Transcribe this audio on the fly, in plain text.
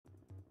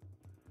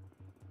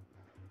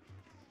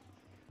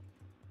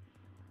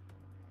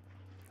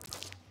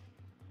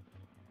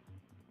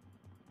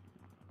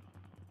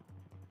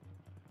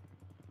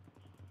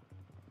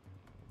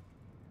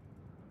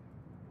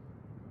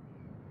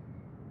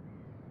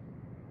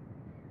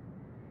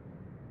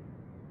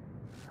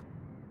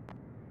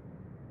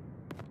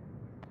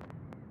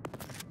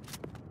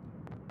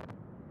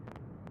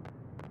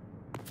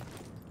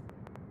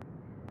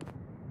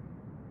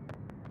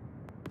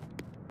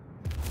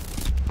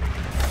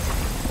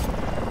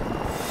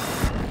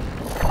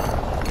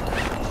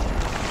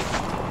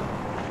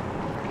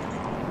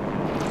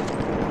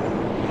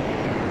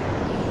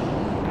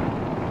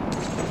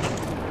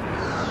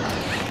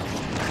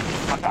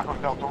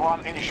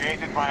Lockdown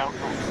initiated by our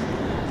troops.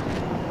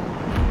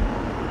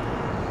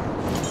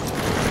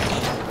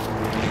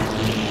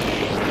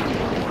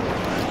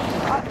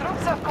 Our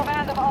troops have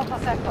command of Alpha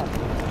Sector.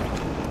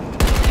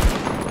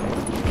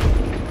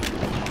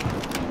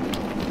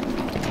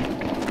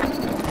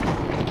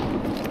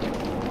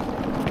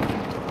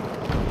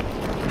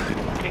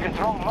 We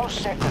control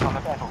most sectors on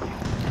the battlefield.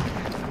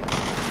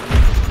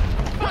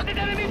 Spotted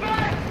enemy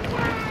back!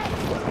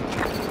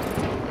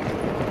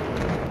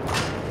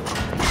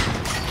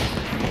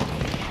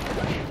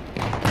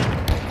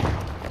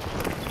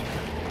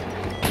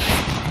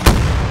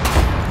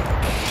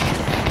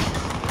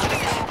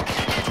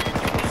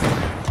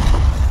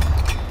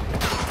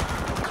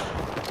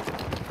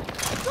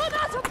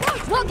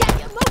 We'll get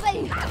you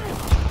moving!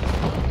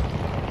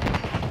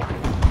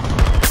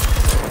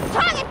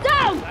 Target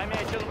down!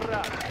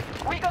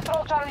 We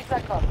control Charlie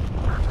Sector.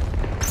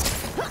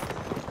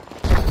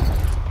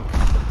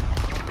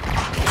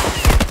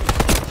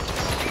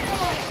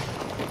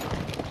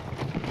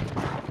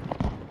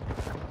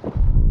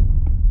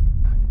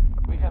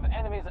 We have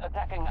enemies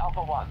attacking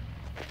Alpha 1.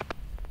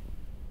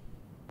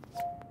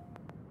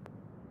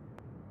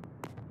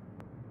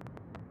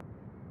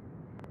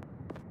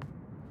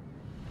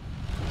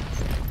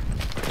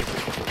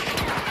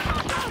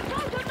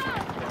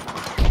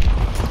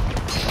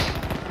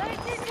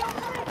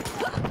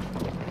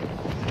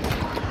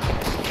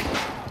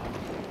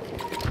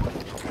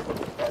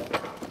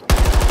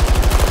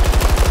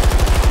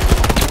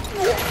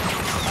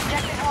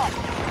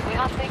 We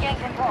must regain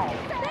control.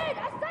 Need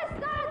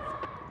assistance!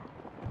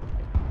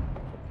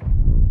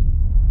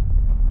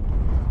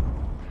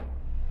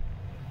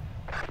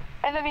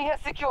 Enemy has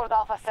secured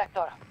Alpha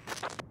Sector.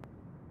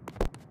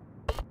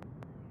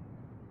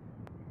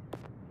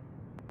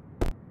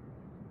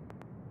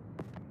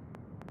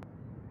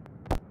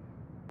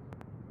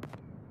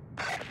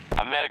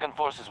 American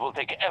forces will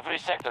take every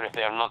sector if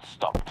they are not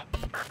stopped.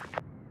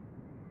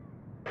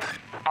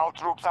 Our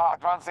troops are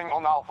advancing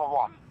on Alpha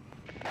 1.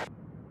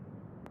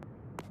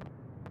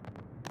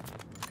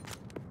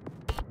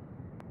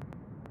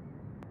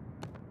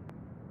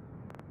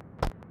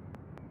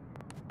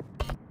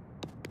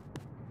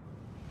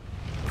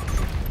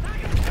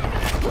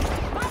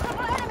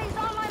 Multiple enemies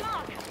on my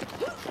mark!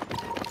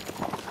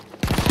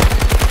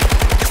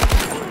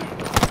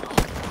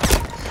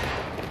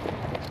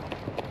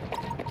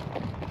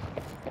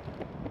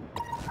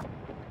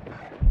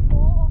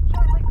 All of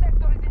Charlie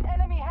Sector is in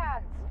enemy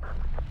hands.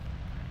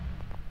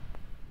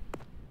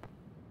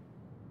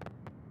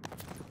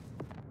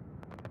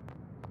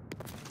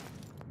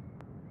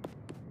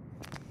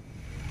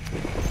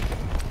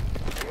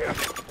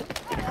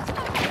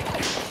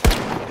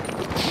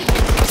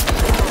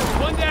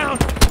 One down!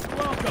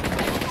 Welcome!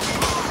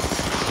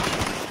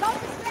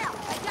 Don't spell!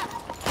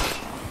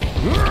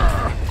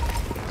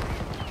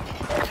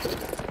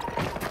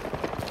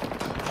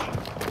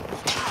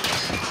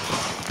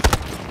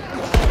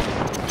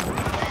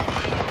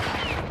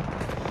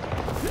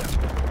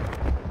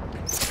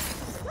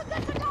 We're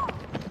good to go!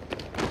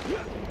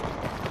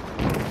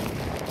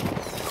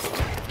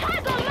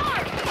 Tag on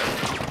mark!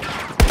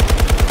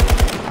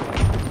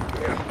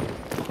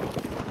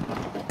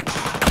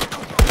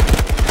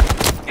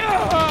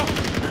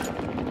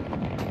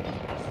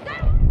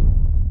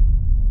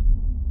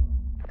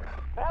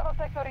 Bravo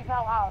Sector is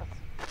now ours.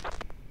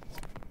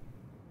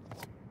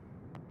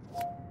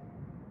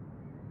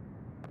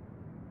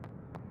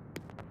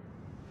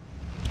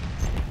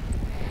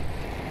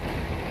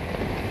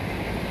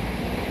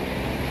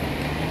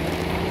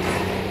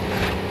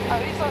 Our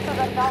resources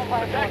are down by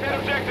Attack that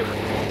objective!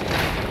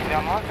 We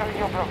are monitoring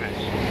your progress.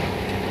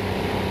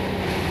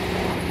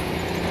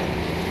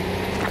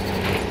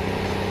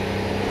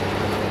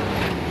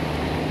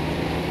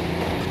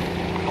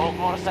 Hold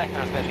more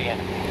sectors than the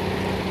enemy.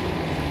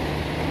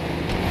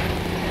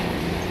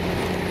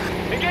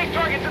 Engage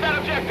targets at that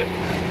objective!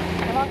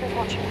 Command is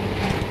watching.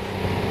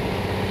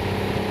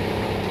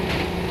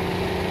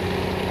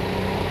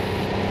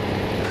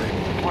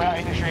 We are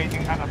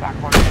initiating an attack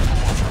for Alpha 1.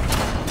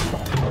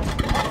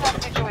 What's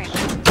that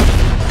situation?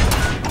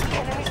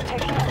 Enemies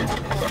taking us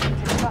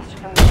faster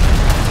than me.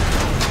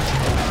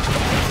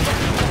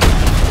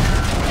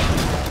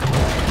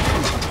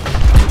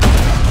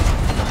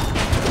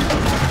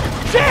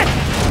 Shit!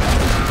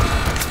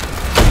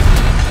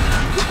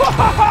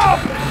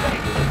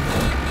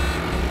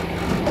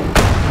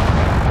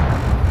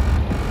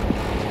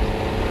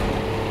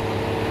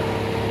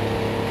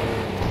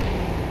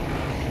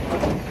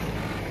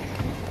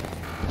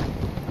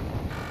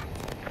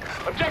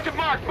 Objective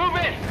mark, move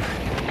in!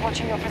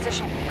 Watching your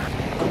position.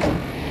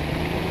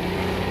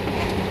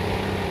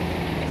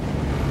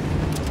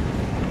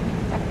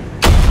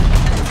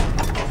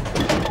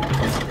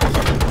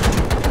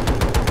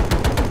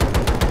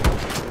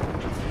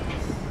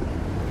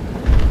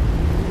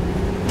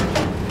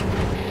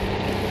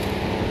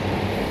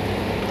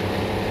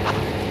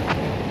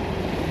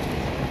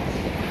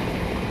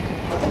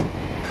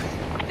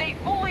 They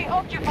fully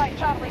occupy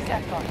Charlie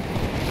Sector.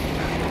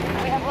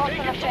 We have lost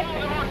an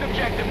objective.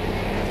 Objective!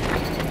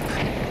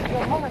 Your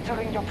We're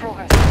monitoring your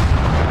progress.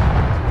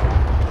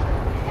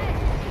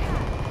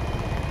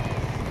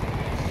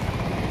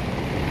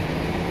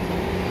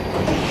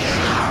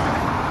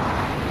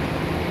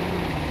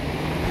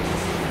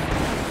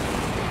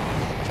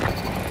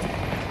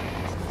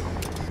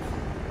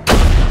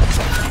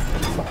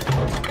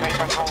 They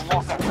control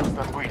more sectors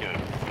than we do.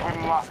 We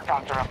must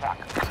counterattack.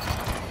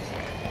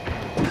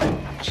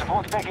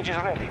 Support package is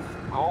ready.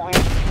 Go in.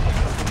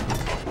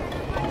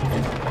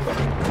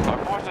 Our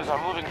forces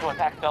are moving to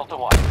attack Delta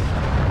 1.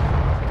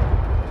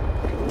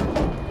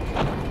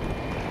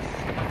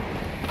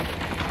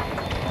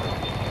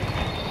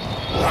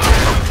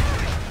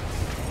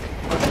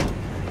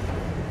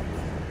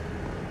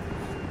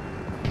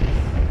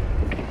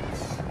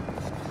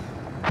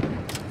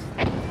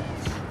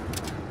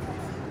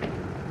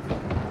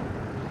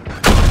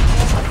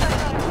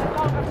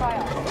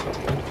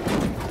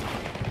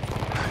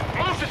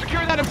 Move to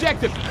secure that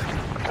objective!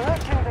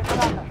 Selecting the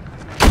commander.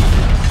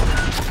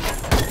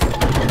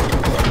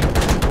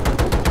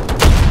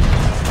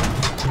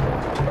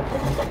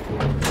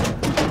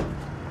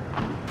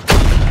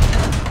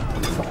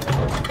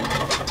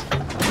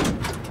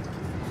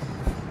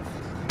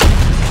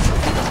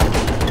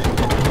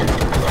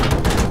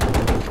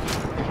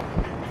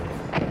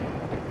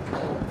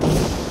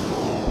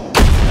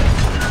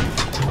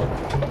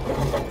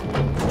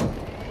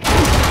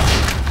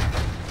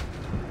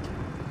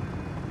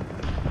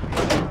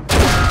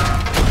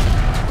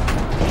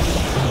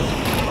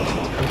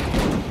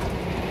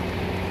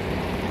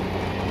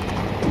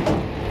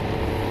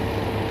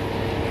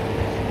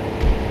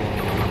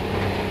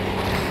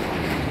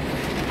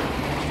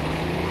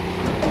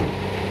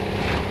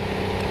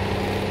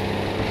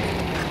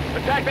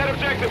 Attack that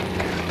objective!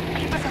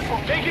 Keep us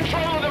informed. Take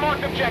control of the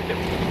marked objective!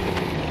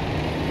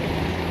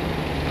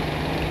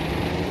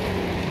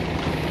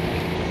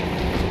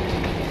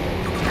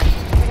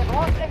 We have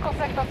lost echo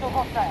sector to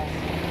hostiles.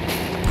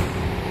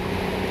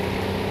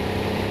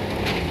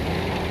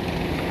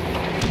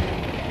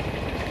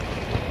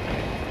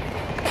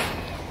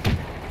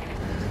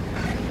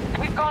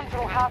 We've gone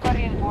through half our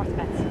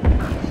reinforcements.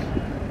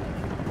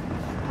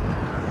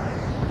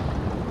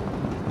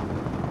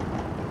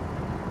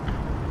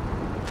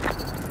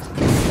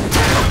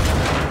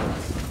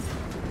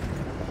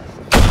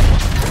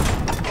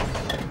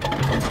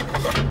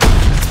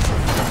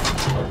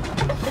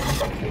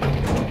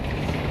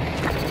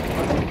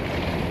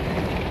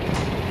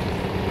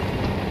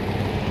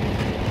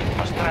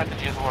 Our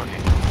strategy is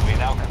working. We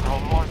now control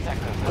more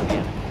sectors than the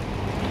enemy.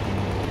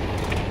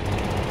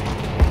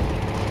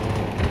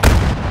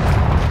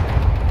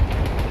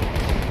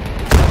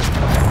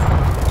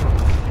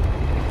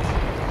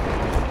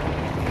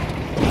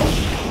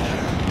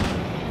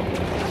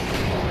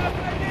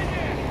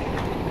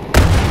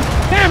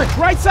 Damn it!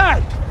 Right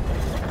side!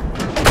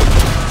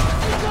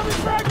 Incoming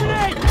frag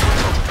grenade!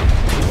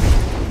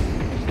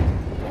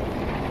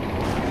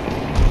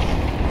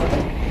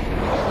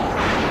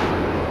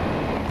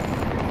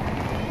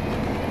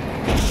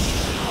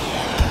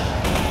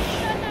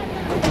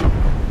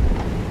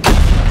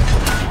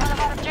 One of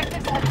our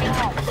objectives has been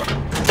lost.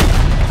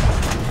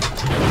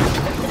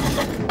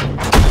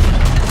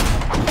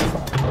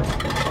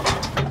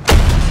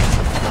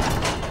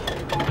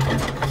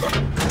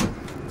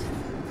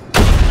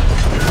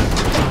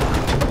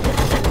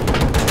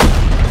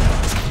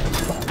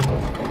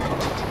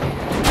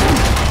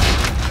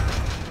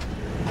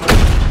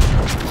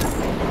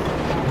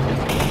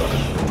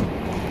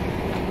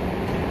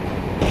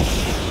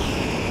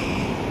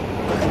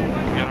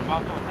 We are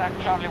about to attack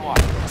Charlie 1.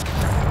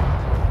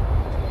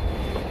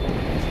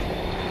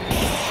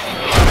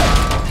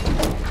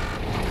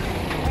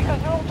 We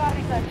control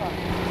Charlie sector.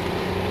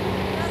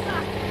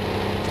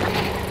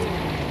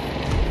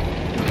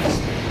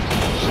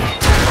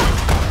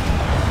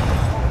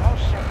 No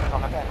sectors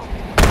on the battle.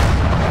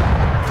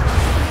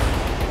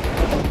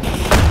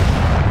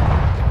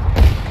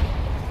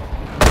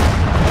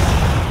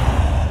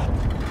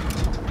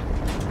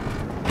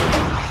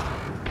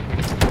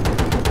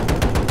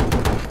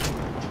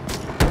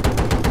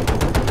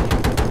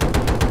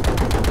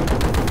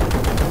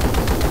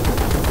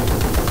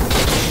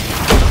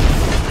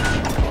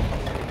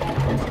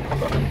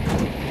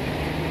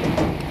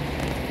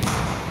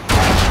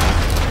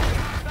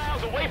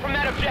 Miles away from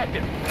that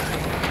objective!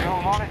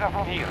 We'll monitor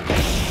from here.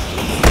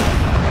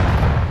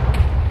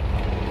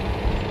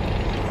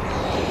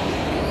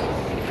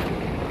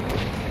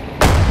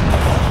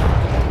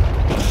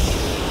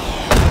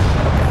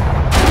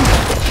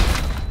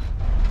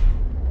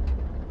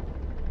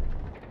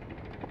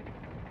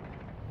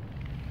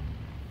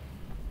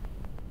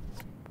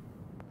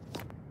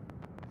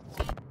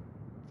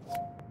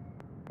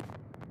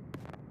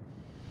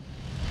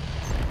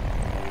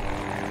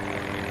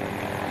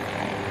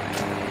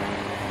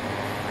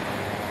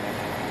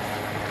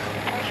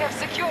 We have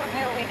secured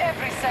nearly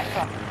every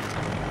sector.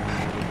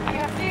 We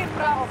have cleared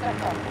Bravo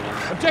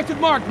sector. Objective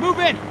marked! Move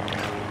in!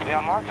 We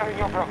are monitoring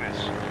your progress.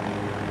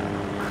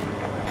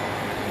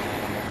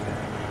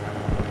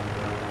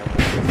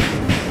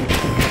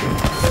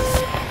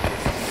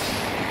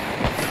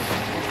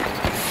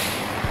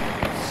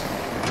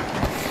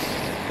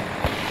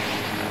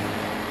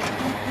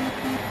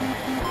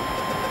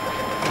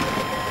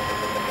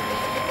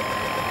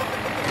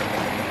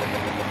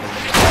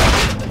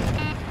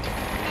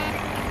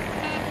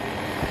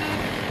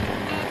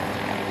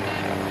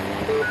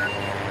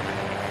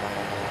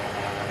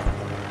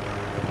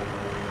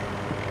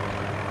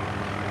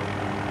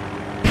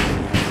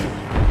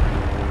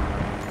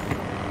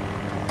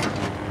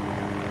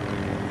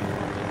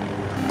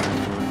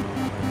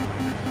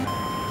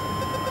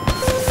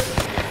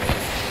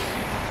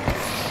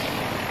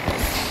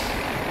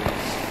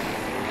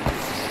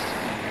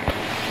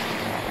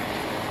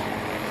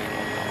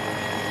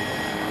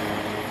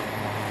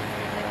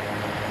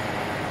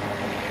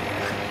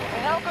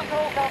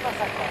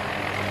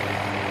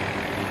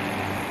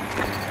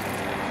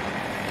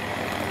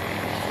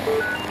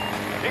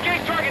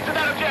 Engage targets at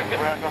that objective.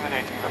 We are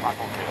dominating the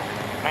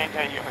battlefield.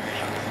 Maintain your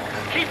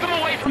positions. Keep them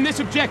away from this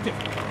objective.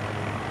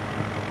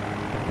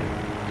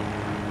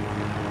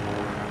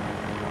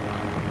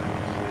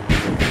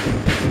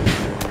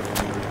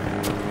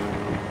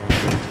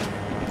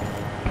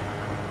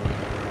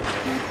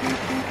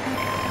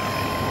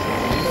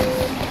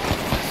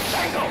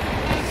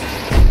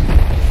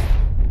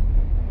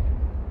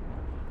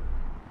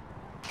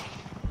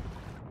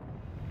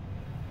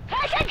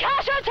 Taking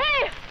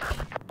casualty!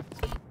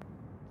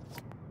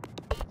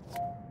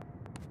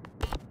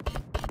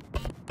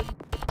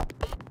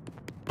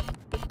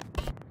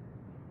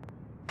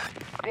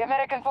 The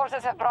American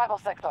forces have Bravo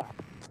sector.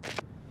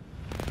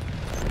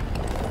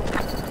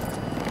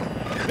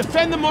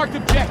 Defend the marked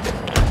objective.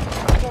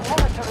 We're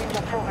monitoring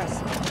your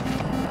progress.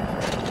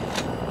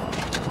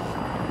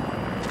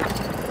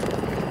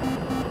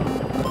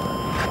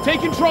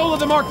 Take control of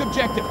the marked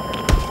objective.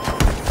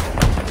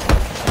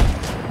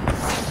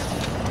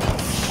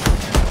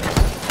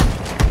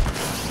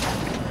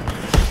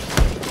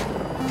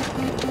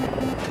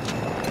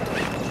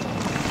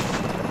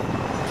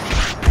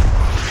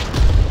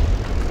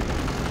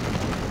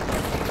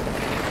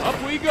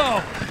 Up we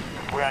go.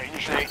 We are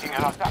initiating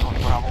an attack on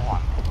Bravo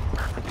 1.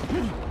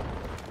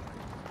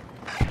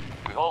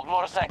 We hold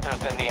more sectors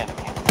than the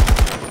enemy.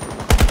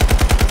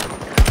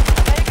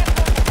 American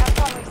forces have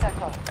Charlie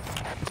sector.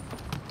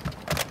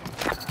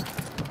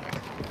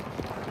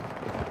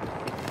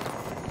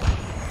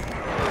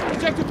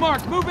 Objective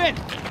marked. Move in.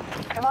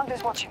 Command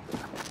is watching.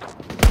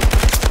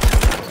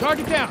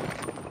 Target down.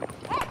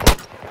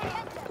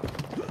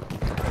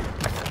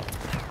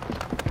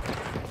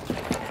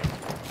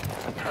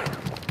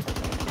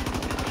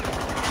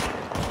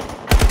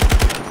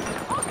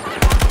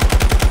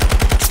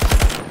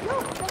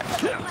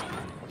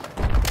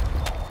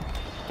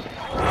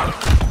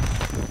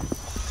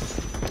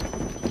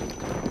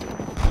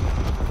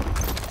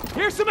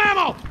 Here's some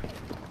ammo!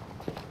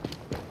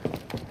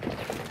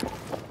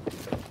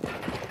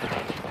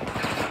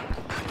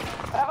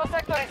 Bravo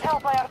sector is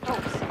held by our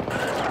troops.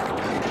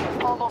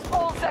 Almost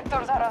all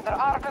sectors are under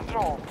our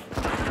control.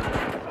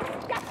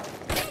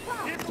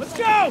 Let's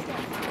go!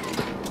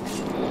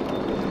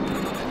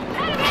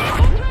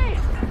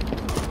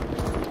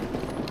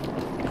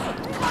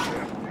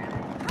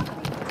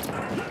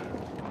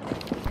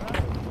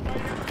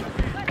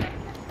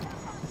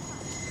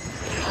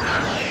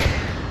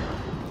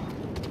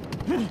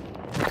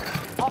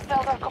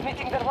 Hostiles are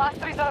committing their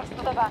last reserves to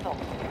the battle.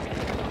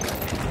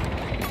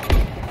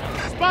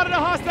 Spotted a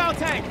hostile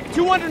tank.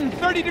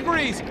 230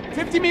 degrees.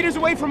 50 meters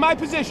away from my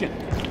position.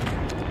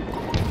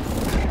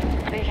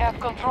 They have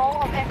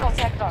control of Echo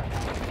sector.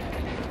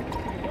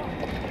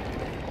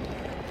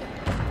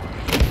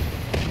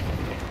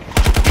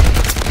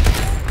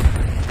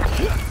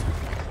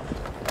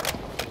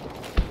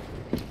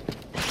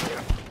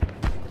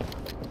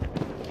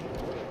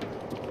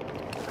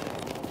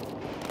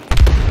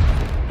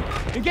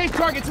 Engage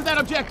targets at that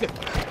objective.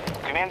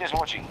 Command is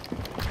watching.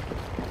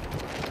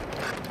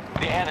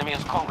 The enemy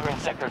is conquering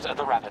sectors at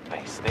a rapid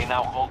pace. They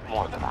now hold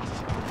more than us.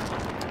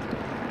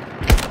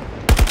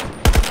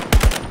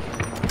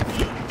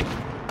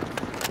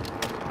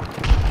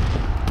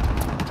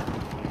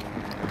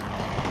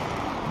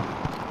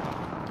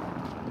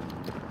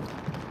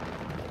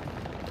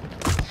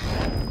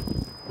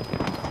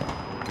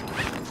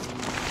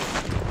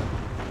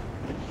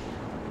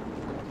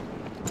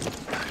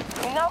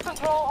 We now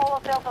control all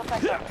of Delta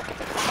sector.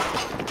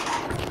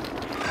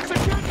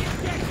 Secure the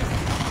objective.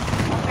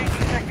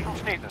 Updating technical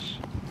status.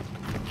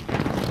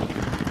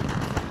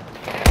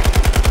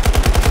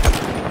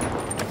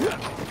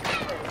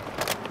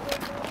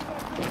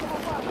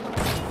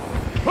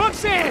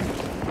 Hooks in!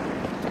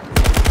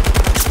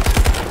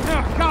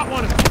 Ah, got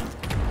one of them.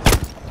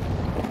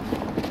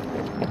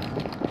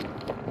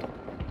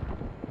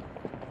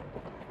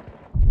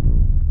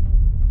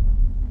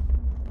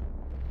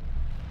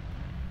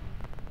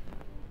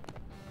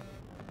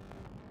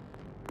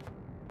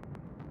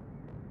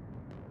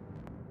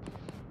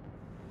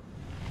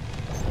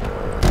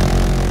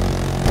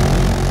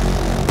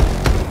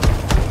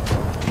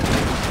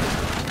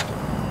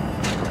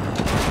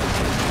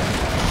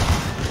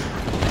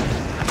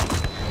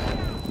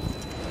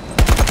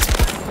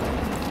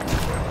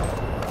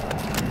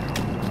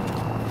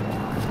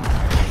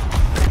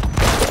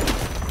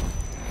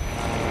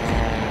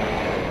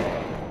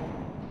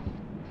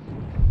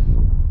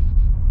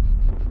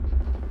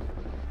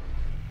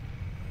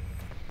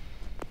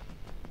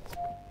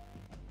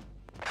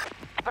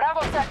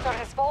 Bravo sector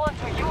has fallen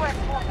to U.S.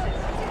 forces.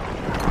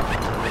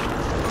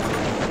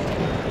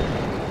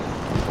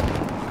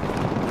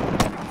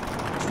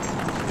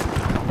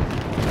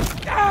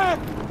 Ah!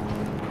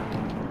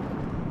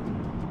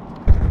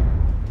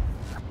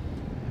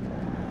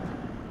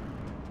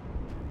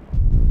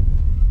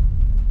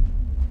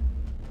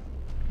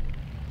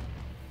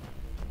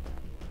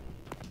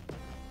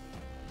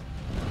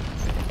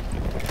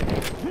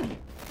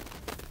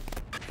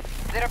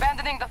 They're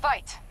abandoning the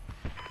fight.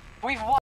 We've won.